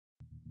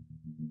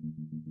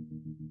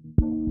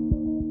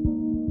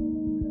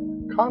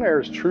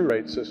Conair's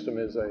TrueRate system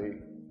is a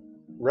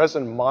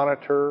resin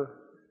monitor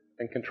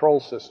and control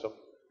system.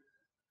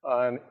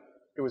 And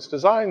it was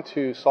designed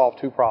to solve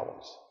two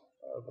problems.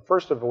 The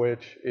first of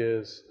which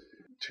is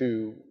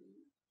to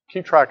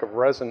keep track of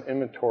resin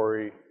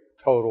inventory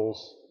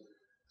totals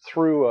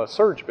through a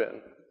surge bin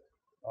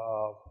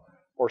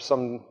or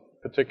some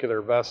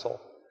particular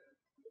vessel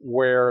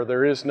where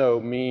there is no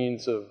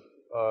means of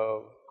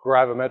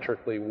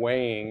gravimetrically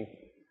weighing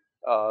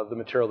the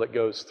material that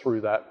goes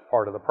through that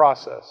part of the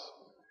process.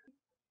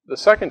 The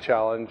second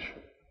challenge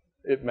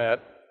it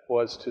met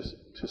was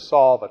to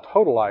solve a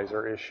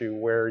totalizer issue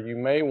where you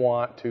may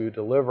want to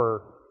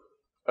deliver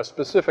a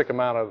specific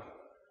amount of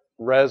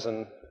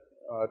resin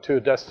to a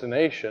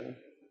destination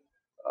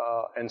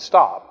and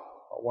stop.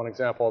 One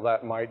example of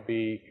that might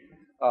be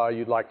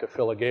you'd like to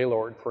fill a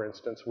Gaylord, for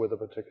instance, with a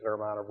particular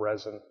amount of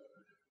resin,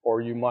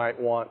 or you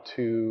might want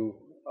to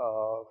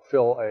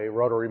fill a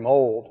rotary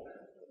mold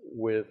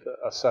with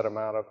a set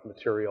amount of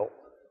material,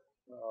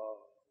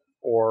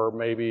 or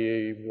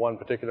maybe one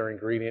particular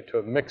ingredient to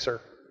a mixer.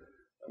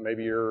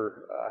 Maybe you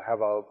have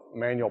a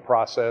manual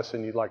process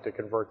and you'd like to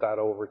convert that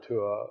over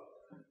to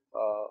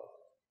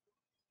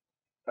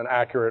an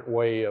accurate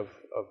way of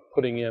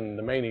putting in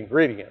the main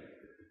ingredient,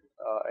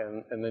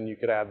 and then you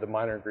could add the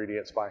minor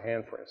ingredients by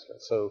hand, for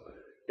instance. So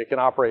it can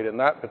operate in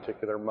that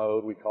particular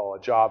mode we call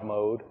a job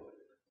mode,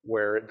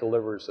 where it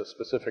delivers a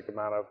specific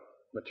amount of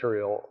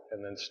material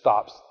and then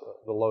stops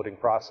the loading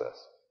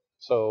process.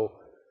 So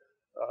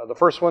the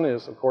first one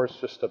is, of course,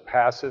 just a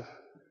passive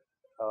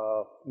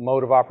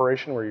mode of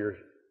operation where you're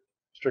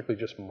strictly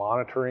just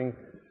monitoring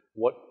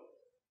what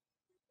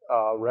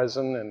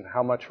resin and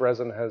how much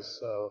resin has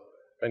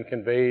been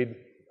conveyed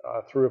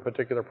through a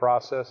particular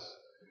process.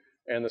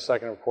 And the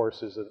second, of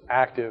course, is an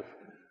active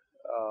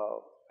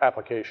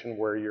application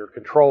where you're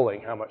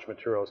controlling how much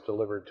material is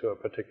delivered to a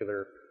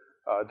particular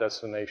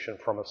destination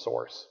from a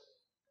source.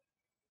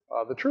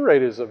 The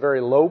TrueRate is a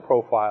very low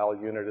profile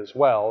unit as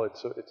well.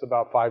 It's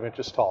about 5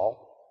 inches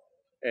tall,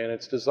 and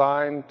it's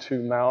designed to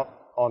mount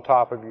on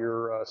top of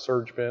your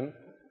surge bin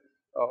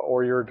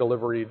or your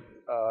delivery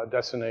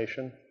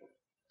destination.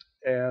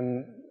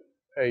 And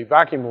a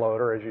vacuum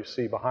loader, as you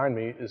see behind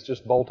me, is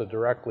just bolted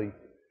directly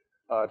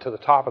to the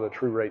top of the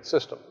TrueRate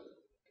system.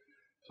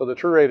 So the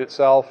TrueRate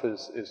itself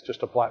is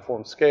just a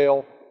platform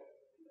scale,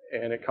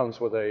 and it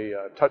comes with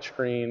a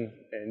touchscreen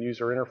and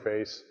user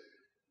interface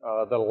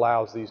that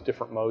allows these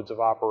different modes of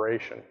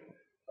operation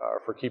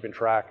for keeping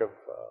track of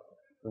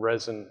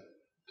resin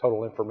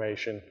total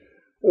information,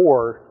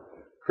 or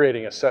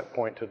creating a set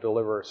point to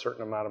deliver a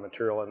certain amount of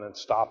material and then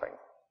stopping.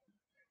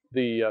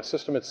 The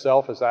system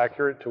itself is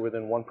accurate to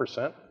within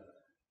 1%.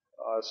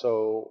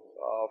 So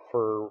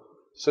for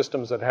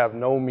systems that have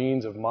no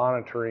means of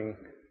monitoring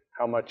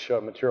how much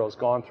material has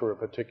gone through a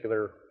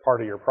particular part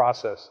of your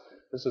process,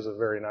 this is a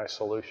very nice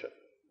solution.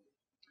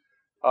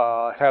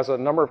 It has a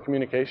number of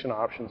communication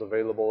options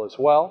available as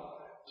well.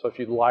 So if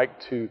you'd like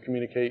to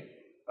communicate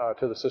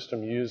to the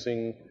system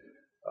using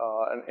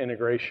an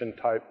integration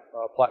type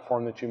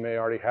platform that you may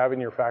already have in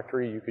your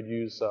factory, you could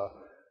use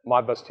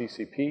Modbus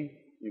TCP.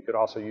 You could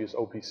also use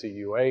OPC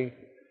UA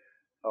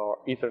or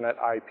Ethernet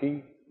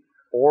IP,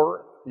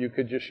 or you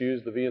could just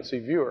use the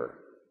VNC viewer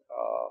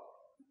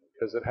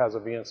because it has a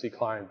VNC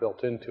client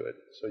built into it.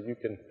 So you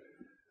can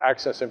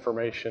access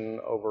information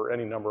over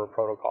any number of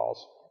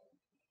protocols.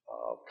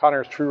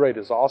 Conair's TrueRate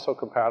is also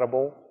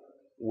compatible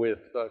with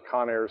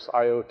Conair's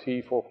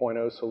IoT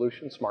 4.0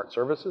 solution, Smart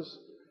Services,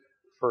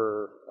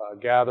 for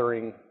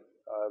gathering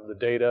the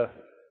data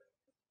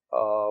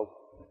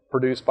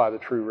produced by the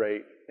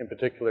TrueRate, in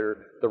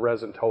particular the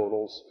resin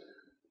totals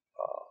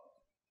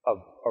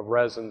of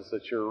resins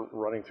that you're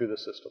running through the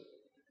system.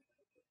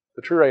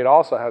 The TrueRate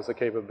also has the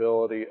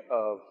capability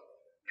of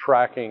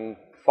tracking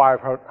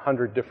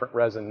 500 different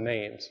resin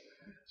names.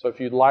 So if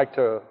you'd like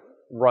to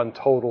run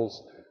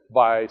totals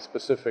by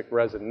specific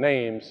resin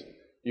names,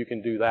 you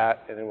can do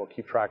that, and it will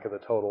keep track of the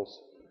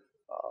totals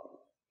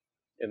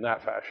in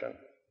that fashion.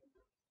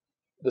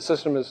 The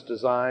system is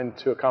designed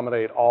to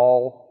accommodate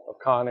all of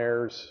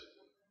Conair's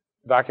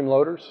vacuum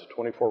loaders,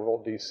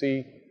 24-volt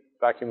DC,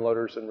 vacuum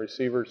loaders and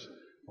receivers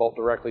bolt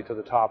directly to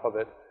the top of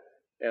it.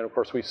 And of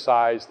course, we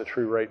size the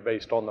TrueRate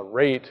based on the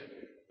rate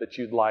that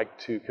you'd like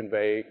to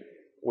convey,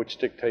 which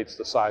dictates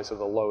the size of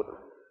the loader.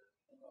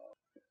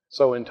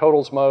 So in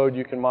totals mode,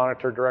 you can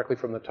monitor directly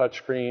from the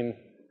touchscreen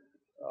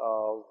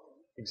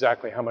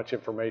exactly how much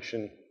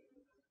information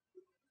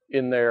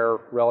in there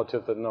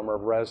relative to the number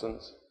of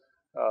resins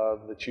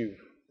that you've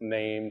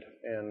named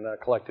and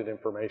collected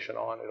information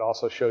on. It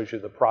also shows you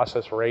the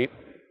process rate,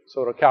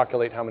 so it'll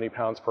calculate how many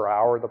pounds per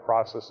hour the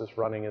process is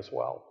running as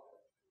well.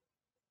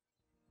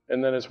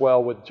 And then as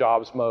well with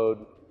jobs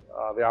mode,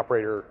 the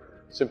operator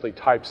simply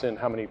types in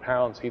how many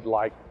pounds he'd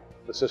like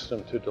the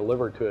system to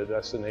deliver to a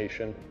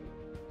destination.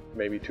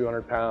 Maybe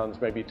 200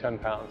 pounds, maybe 10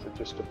 pounds. It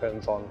just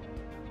depends on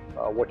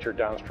what your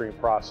downstream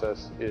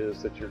process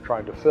is that you're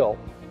trying to fill.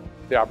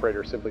 The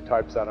operator simply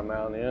types that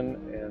amount in,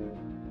 and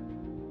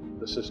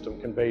the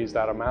system conveys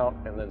that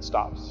amount and then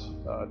stops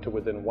to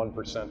within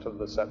 1% of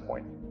the set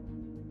point.